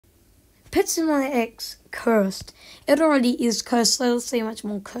Pet Simulator X cursed. It already is cursed, so let's see how much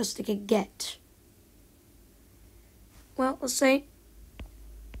more cursed it can get. Well, let's see.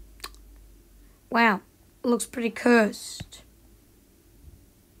 Wow, it looks pretty cursed.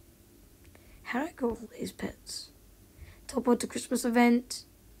 How do I go all these pets? Teleport to Christmas event.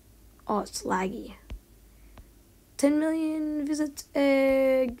 Oh, it's laggy. 10 million visits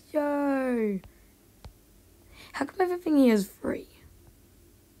egg. Yo. How come everything here is free?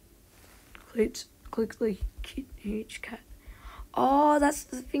 Click the cute huge cat. Oh, that's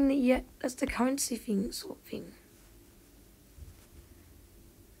the thing that's the currency thing sort of thing.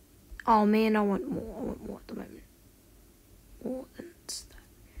 Oh man, I want more at the moment. More than that.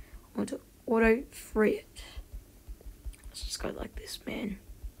 I want to auto free it. Let's just go like this, man.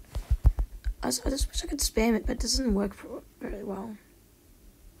 I just wish I could spam it, but it doesn't work very well.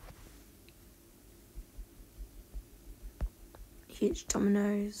 Huge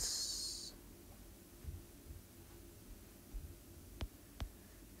dominoes.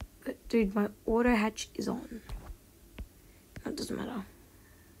 But dude, my auto hatch is on. That doesn't matter.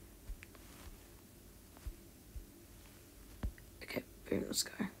 Okay, boom, let's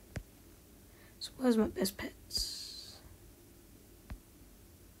go. So where's my best pets?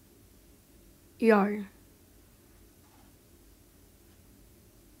 Yo.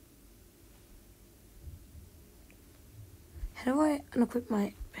 How do I unequip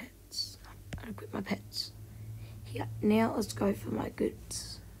my pets? Unequip my pets. Yeah, now let's go for my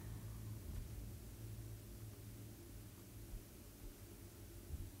goods.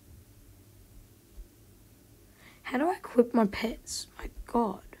 How do I equip my pets? My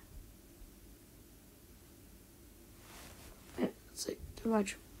god. Let's see. Do I...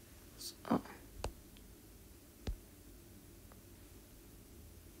 Oh.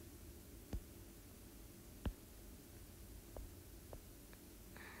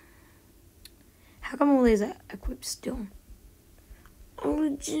 How come all these are equipped still? I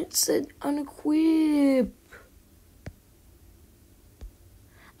legit said unequip.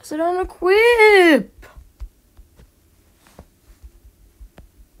 I said unequip.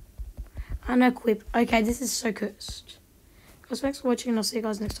 Unequip. Okay, this is so cursed. Guys, thanks for watching and I'll see you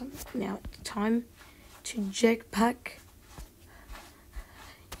guys next time. Now it's time to jetpack.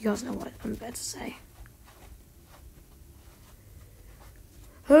 You guys know what I'm about to say.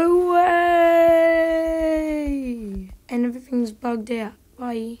 Away! And everything's bugged out.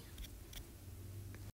 Bye.